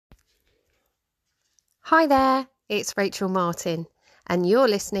Hi there, it's Rachel Martin, and you're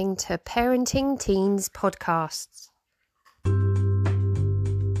listening to Parenting Teens Podcasts.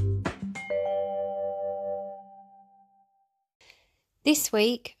 This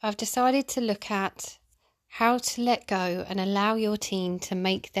week, I've decided to look at how to let go and allow your teen to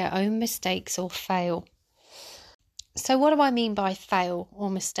make their own mistakes or fail. So what do I mean by fail or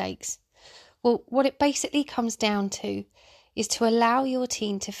mistakes? Well, what it basically comes down to is to allow your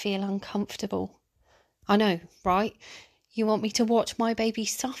teen to feel uncomfortable. I know, right? You want me to watch my baby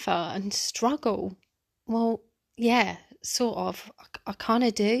suffer and struggle? Well, yeah, sort of. I kind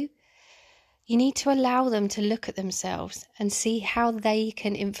of do. You need to allow them to look at themselves and see how they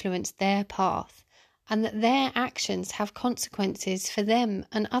can influence their path and that their actions have consequences for them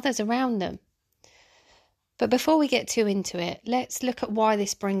and others around them. But before we get too into it, let's look at why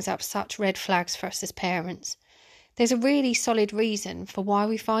this brings up such red flags for us as parents. There's a really solid reason for why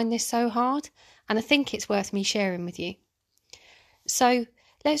we find this so hard, and I think it's worth me sharing with you. So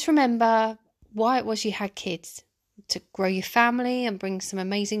let's remember why it was you had kids, to grow your family and bring some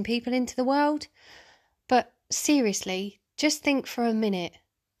amazing people into the world. But seriously, just think for a minute.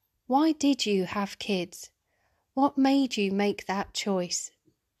 Why did you have kids? What made you make that choice?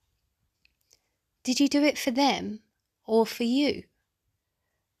 Did you do it for them or for you?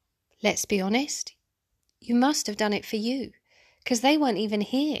 Let's be honest. You must have done it for you, because they weren't even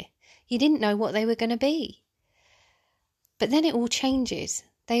here. You didn't know what they were going to be. But then it all changes.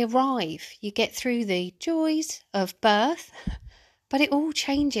 They arrive. You get through the joys of birth, but it all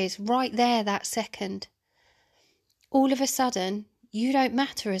changes right there that second. All of a sudden, you don't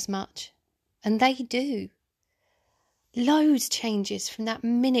matter as much, and they do. Loads changes from that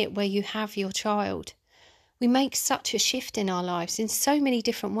minute where you have your child. We make such a shift in our lives in so many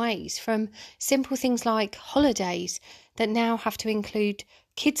different ways, from simple things like holidays that now have to include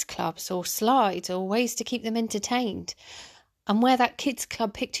kids clubs or slides or ways to keep them entertained. And where that kids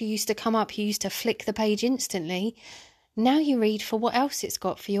club picture used to come up, you used to flick the page instantly. Now you read for what else it's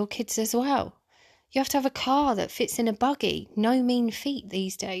got for your kids as well. You have to have a car that fits in a buggy. No mean feat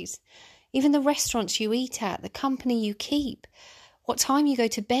these days. Even the restaurants you eat at, the company you keep, what time you go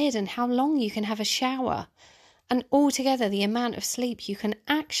to bed and how long you can have a shower. And altogether, the amount of sleep you can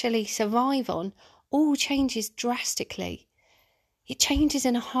actually survive on all changes drastically. It changes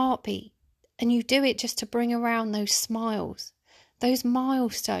in a heartbeat, and you do it just to bring around those smiles, those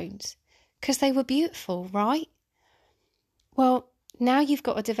milestones, because they were beautiful, right? Well, now you've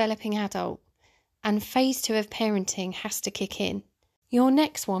got a developing adult, and phase 2 of parenting has to kick in. Your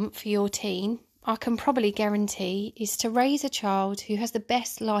next one for your teen, I can probably guarantee, is to raise a child who has the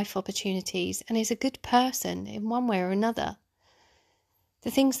best life opportunities and is a good person in one way or another.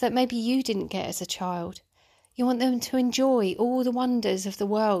 The things that maybe you didn't get as a child. You want them to enjoy all the wonders of the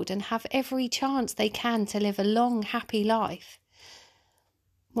world and have every chance they can to live a long, happy life.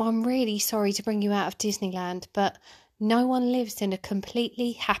 Well, I'm really sorry to bring you out of Disneyland, but no one lives in a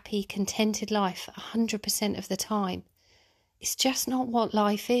completely happy, contented life 100% of the time. It's just not what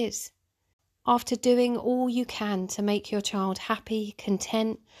life is. After doing all you can to make your child happy,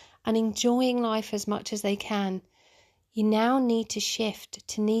 content, and enjoying life as much as they can, you now need to shift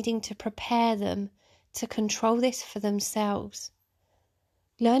to needing to prepare them to control this for themselves.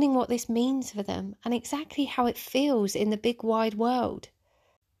 Learning what this means for them and exactly how it feels in the big wide world.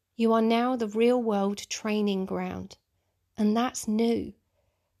 You are now the real world training ground, and that's new.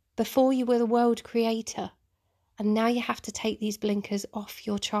 Before you were the world creator, and now you have to take these blinkers off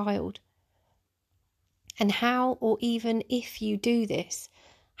your child. And how, or even if you do this,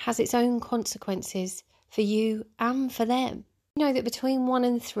 has its own consequences for you and for them. You know that between 1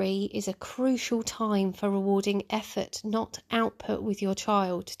 and 3 is a crucial time for rewarding effort, not output, with your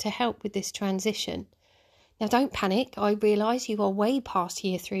child to help with this transition. Now don't panic, I realise you are way past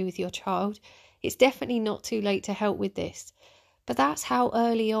year 3 with your child. It's definitely not too late to help with this. But that's how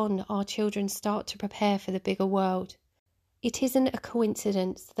early on our children start to prepare for the bigger world. It isn't a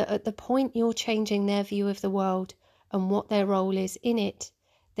coincidence that at the point you're changing their view of the world and what their role is in it,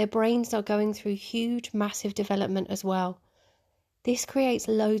 their brains are going through huge, massive development as well. This creates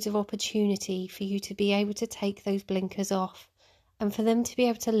loads of opportunity for you to be able to take those blinkers off and for them to be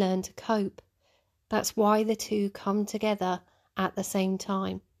able to learn to cope. That's why the two come together at the same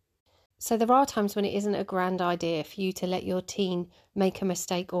time. So there are times when it isn't a grand idea for you to let your teen make a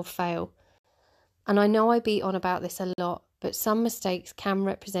mistake or fail. And I know I beat on about this a lot, but some mistakes can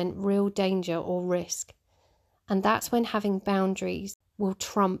represent real danger or risk. And that's when having boundaries will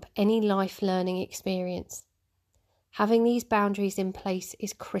trump any life learning experience. Having these boundaries in place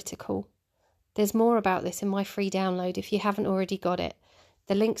is critical. There's more about this in my free download if you haven't already got it.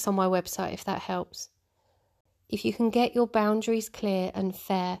 The link's on my website if that helps. If you can get your boundaries clear and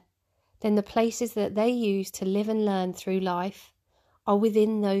fair, then the places that they use to live and learn through life are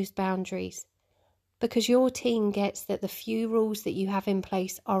within those boundaries, because your teen gets that the few rules that you have in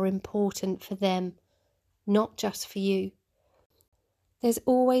place are important for them, not just for you. There's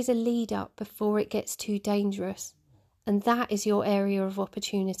always a lead up before it gets too dangerous, and that is your area of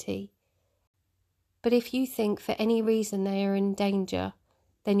opportunity. But if you think for any reason they are in danger,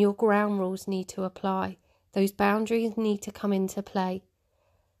 then your ground rules need to apply. Those boundaries need to come into play.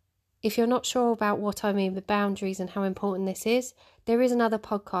 If you're not sure about what I mean with boundaries and how important this is, there is another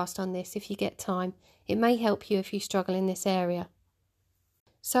podcast on this if you get time. It may help you if you struggle in this area.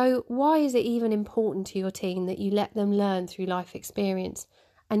 So why is it even important to your teen that you let them learn through life experience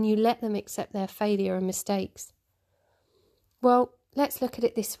and you let them accept their failure and mistakes? Well, let's look at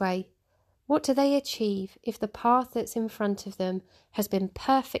it this way. What do they achieve if the path that's in front of them has been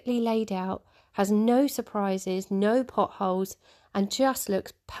perfectly laid out, has no surprises, no potholes, and just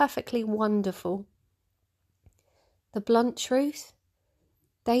looks perfectly wonderful? The blunt truth?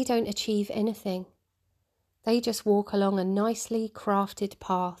 They don't achieve anything. They just walk along a nicely crafted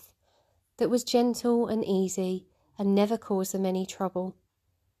path that was gentle and easy and never caused them any trouble.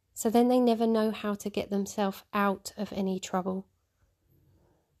 So then they never know how to get themselves out of any trouble.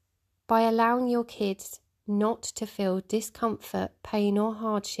 By allowing your kids not to feel discomfort, pain or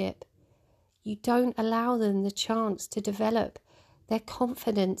hardship, you don't allow them the chance to develop their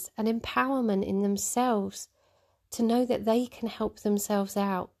confidence and empowerment in themselves to know that they can help themselves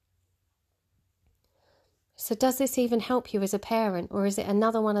out. So does this even help you as a parent, or is it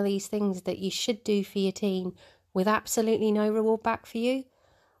another one of these things that you should do for your teen with absolutely no reward back for you?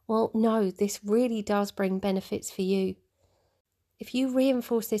 Well, no, this really does bring benefits for you. If you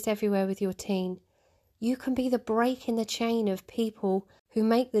reinforce this everywhere with your teen, you can be the break in the chain of people who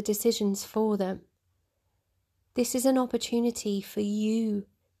make the decisions for them. This is an opportunity for you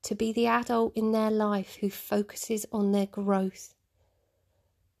to be the adult in their life who focuses on their growth.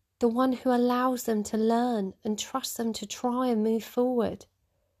 The one who allows them to learn and trusts them to try and move forward.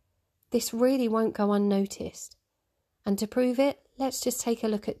 This really won't go unnoticed. And to prove it, let's just take a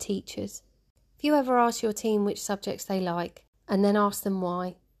look at teachers. If you ever ask your teen which subjects they like, and then ask them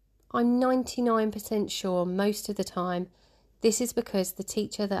why, I'm 99% sure most of the time this is because the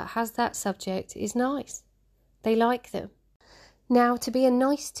teacher that has that subject is nice. They like them. Now, to be a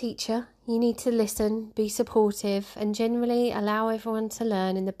nice teacher, you need to listen, be supportive, and generally allow everyone to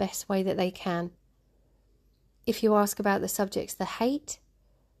learn in the best way that they can. If you ask about the subjects they hate,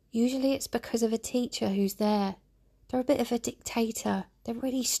 usually it's because of a teacher who's there. They're a bit of a dictator. They're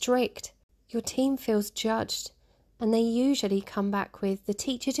really strict. Your teen feels judged, and they usually come back with, the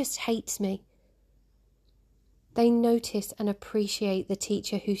teacher just hates me. They notice and appreciate the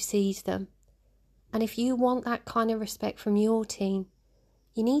teacher who sees them. And if you want that kind of respect from your teen,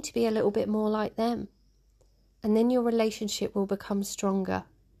 you need to be a little bit more like them. And then your relationship will become stronger.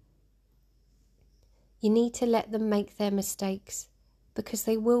 You need to let them make their mistakes, because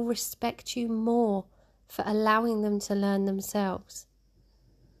they will respect you more for allowing them to learn themselves.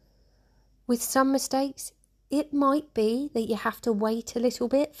 With some mistakes, it might be that you have to wait a little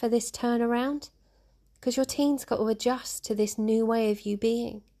bit for this turnaround, because your teen's got to adjust to this new way of you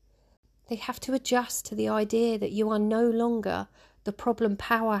being. They have to adjust to the idea that you are no longer the problem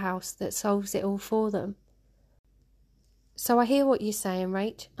powerhouse that solves it all for them. So I hear what you're saying,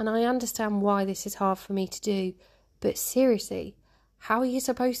 Rach, and I understand why this is hard for me to do, but seriously, how are you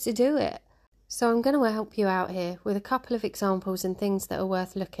supposed to do it? So I'm going to help you out here with a couple of examples and things that are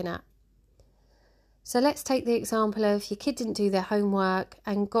worth looking at. So let's take the example of your kid didn't do their homework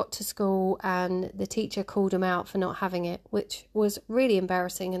and got to school and the teacher called them out for not having it, which was really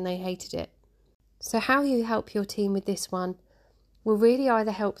embarrassing and they hated it. So how you help your teen with this one will really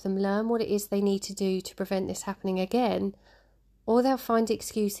either help them learn what it is they need to do to prevent this happening again, or they'll find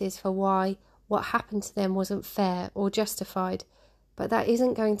excuses for why what happened to them wasn't fair or justified, but that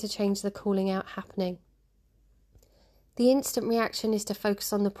isn't going to change the calling out happening. The instant reaction is to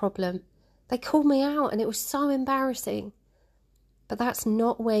focus on the problem. They called me out and it was so embarrassing. But that's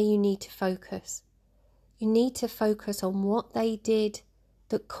not where you need to focus. You need to focus on what they did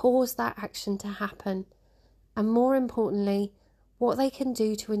that caused that action to happen. And more importantly, what they can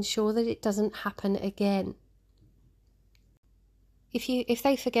do to ensure that it doesn't happen again. If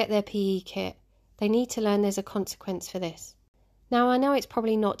they forget their PE kit, they need to learn there's a consequence for this. Now, I know it's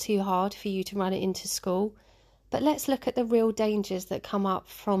probably not too hard for you to run it into school, but let's look at the real dangers that come up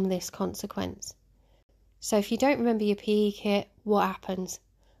from this consequence. So if you don't remember your PE kit, what happens?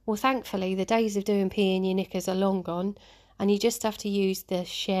 Well, thankfully, the days of doing PE in your knickers are long gone, and you just have to use the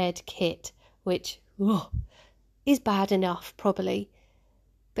shared kit, which, is bad enough, probably,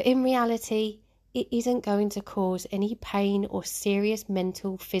 but in reality, it isn't going to cause any pain or serious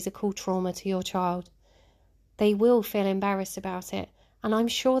mental, physical trauma to your child. They will feel embarrassed about it, and I'm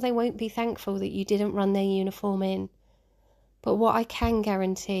sure they won't be thankful that you didn't run their uniform in. But what I can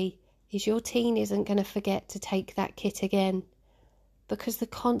guarantee is your teen isn't going to forget to take that kit again, because the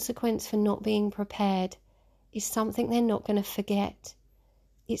consequence for not being prepared is something they're not going to forget.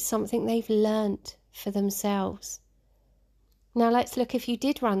 It's something they've learnt for themselves. Now let's look if you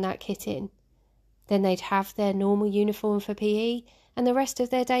did run that kit in. Then they'd have their normal uniform for PE and the rest of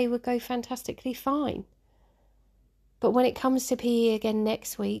their day would go fantastically fine. But when it comes to PE again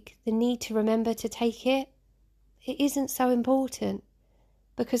next week, the need to remember to take it isn't so important,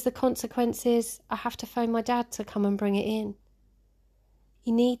 because the consequence is I have to phone my dad to come and bring it in.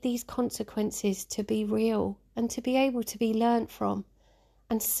 You need these consequences to be real and to be able to be learnt from.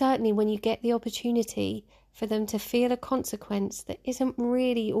 And certainly when you get the opportunity for them to feel a consequence that isn't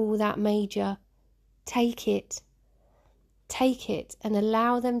really all that major, take it. Take it and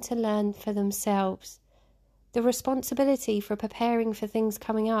allow them to learn for themselves. The responsibility for preparing for things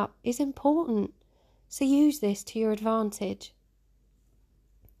coming up is important, so use this to your advantage.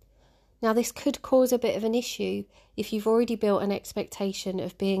 Now, this could cause a bit of an issue if you've already built an expectation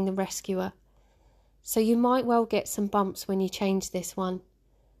of being the rescuer, so you might well get some bumps when you change this one,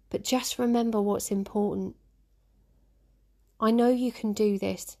 but just remember what's important. I know you can do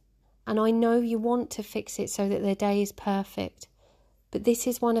this, and I know you want to fix it so that their day is perfect, but this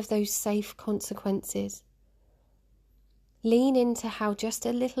is one of those safe consequences. Lean into how just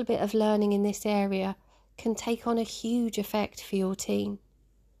a little bit of learning in this area can take on a huge effect for your teen.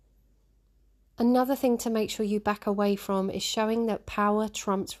 Another thing to make sure you back away from is showing that power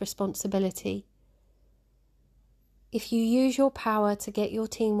trumps responsibility. If you use your power to get your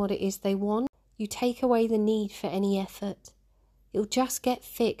teen what it is they want, you take away the need for any effort. It'll just get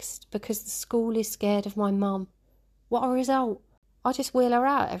fixed because the school is scared of my mum. What a result! I just wheel her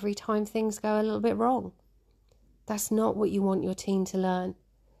out every time things go a little bit wrong. That's not what you want your teen to learn.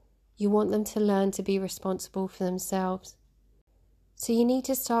 You want them to learn to be responsible for themselves. So you need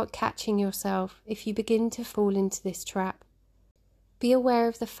to start catching yourself if you begin to fall into this trap. Be aware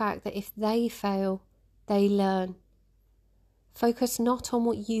of the fact that if they fail, they learn. Focus not on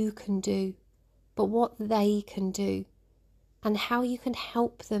what you can do, but what they can do, and how you can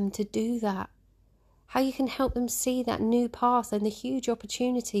help them to do that. How you can help them see that new path and the huge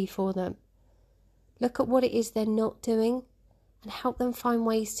opportunity for them. Look at what it is they're not doing and help them find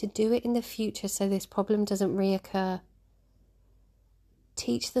ways to do it in the future so this problem doesn't reoccur.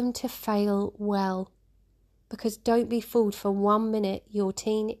 Teach them to fail well, because don't be fooled for 1 minute, your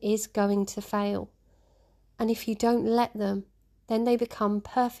teen is going to fail. And if you don't let them, then they become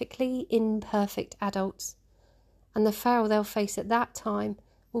perfectly imperfect adults. And the fail they'll face at that time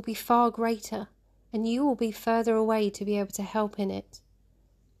will be far greater, and you will be further away to be able to help in it.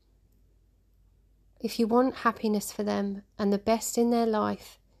 If you want happiness for them and the best in their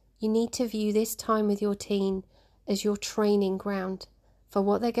life, you need to view this time with your teen as your training ground for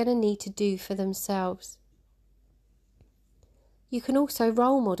what they're going to need to do for themselves. You can also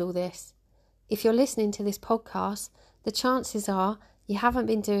role model this. If you're listening to this podcast, the chances are you haven't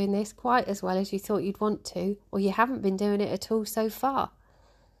been doing this quite as well as you thought you'd want to, or you haven't been doing it at all so far.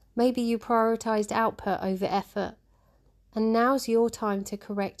 Maybe you prioritised output over effort, and now's your time to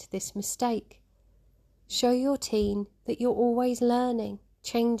correct this mistake. Show your teen that you're always learning,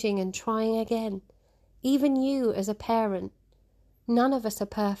 changing and trying again. Even you as a parent. None of us are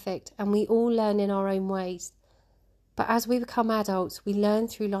perfect and we all learn in our own ways. But as we become adults, we learn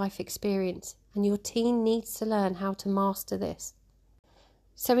through life experience, and your teen needs to learn how to master this.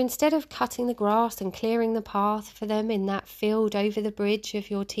 So instead of cutting the grass and clearing the path for them in that field over the bridge of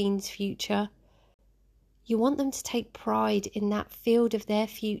your teen's future, you want them to take pride in that field of their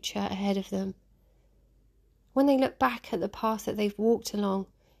future ahead of them. When they look back at the path that they've walked along,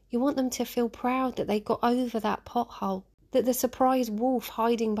 you want them to feel proud that they got over that pothole, that the surprise wolf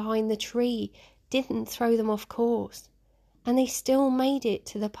hiding behind the tree didn't throw them off course, and they still made it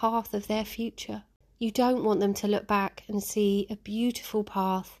to the path of their future. You don't want them to look back and see a beautiful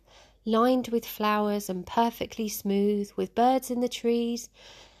path lined with flowers and perfectly smooth, with birds in the trees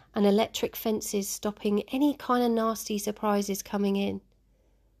and electric fences stopping any kind of nasty surprises coming in.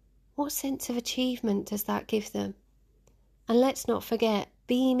 What sense of achievement does that give them? And let's not forget,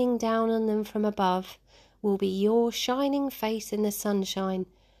 beaming down on them from above will be your shining face in the sunshine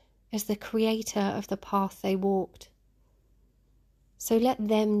as the creator of the path they walked. So let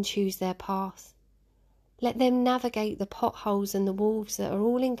them choose their path. Let them navigate the potholes and the wolves that are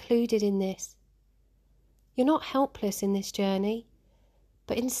all included in this. You're not helpless in this journey,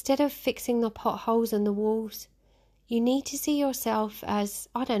 but instead of fixing the potholes and the walls, you need to see yourself as,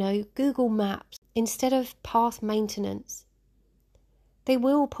 Google Maps instead of path maintenance. They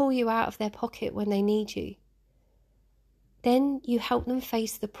will pull you out of their pocket when they need you. Then you help them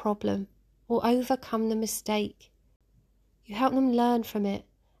face the problem or overcome the mistake. You help them learn from it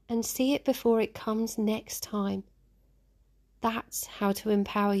and see it before it comes next time. That's how to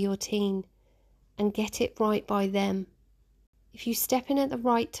empower your teen and get it right by them. If you step in at the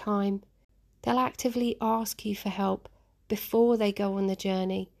right time, they'll actively ask you for help before they go on the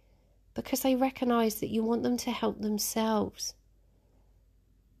journey because they recognise that you want them to help themselves.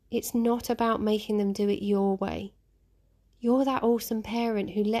 It's not about making them do it your way. You're that awesome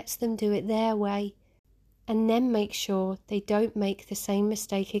parent who lets them do it their way and then make sure they don't make the same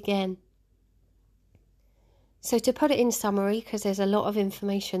mistake again. So to put it in summary, because there's a lot of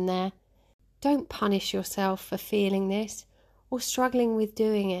information there, don't punish yourself for feeling this or struggling with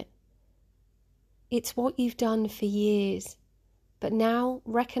doing it. It's what you've done for years, but now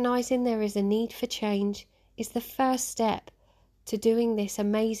recognising there is a need for change is the first step to doing this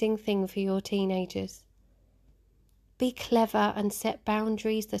amazing thing for your teenagers. Be clever and set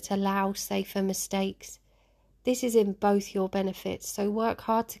boundaries that allow safer mistakes. This is in both your benefits, so work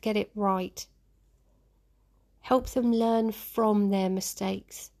hard to get it right. Help them learn from their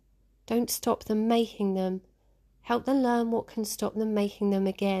mistakes. Don't stop them making them. Help them learn what can stop them making them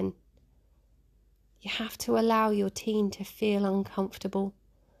again. You have to allow your teen to feel uncomfortable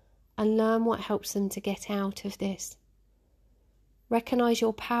and learn what helps them to get out of this. Recognise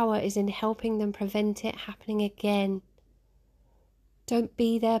your power is in helping them prevent it happening again. Don't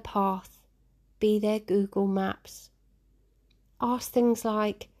be their path, be their Google Maps. Ask things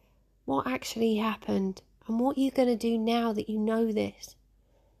like, what actually happened? And what are you going to do now that you know this?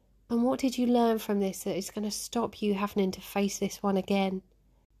 And what did you learn from this that is going to stop you having to face this one again?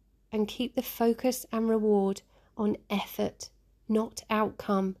 And keep the focus and reward on effort, not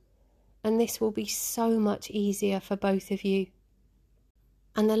outcome. And this will be so much easier for both of you.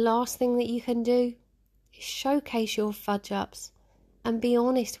 And the last thing that you can do is showcase your fudge ups and be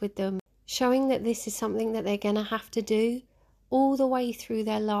honest with them, showing that this is something that they're going to have to do all the way through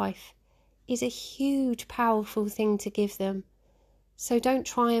their life is a huge, powerful thing to give them. So don't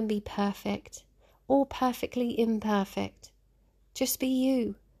try and be perfect or perfectly imperfect. Just be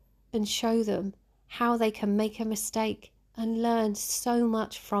you and show them how they can make a mistake and learn so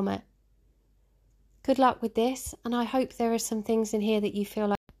much from it. Good luck with this, and I hope there are some things in here that you feel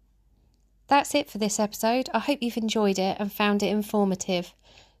like. That's it for this episode. I hope you've enjoyed it and found it informative.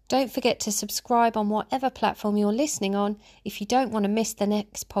 Don't forget to subscribe on whatever platform you're listening on if you don't want to miss the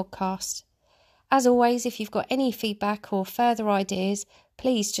next podcast. As always, if you've got any feedback or further ideas,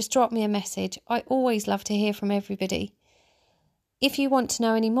 please just drop me a message. I always love to hear from everybody. If you want to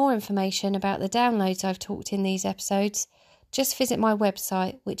know any more information about the downloads I've talked in these episodes, just visit my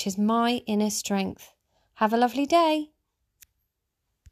website, which is My Inner Strength. Have a lovely day.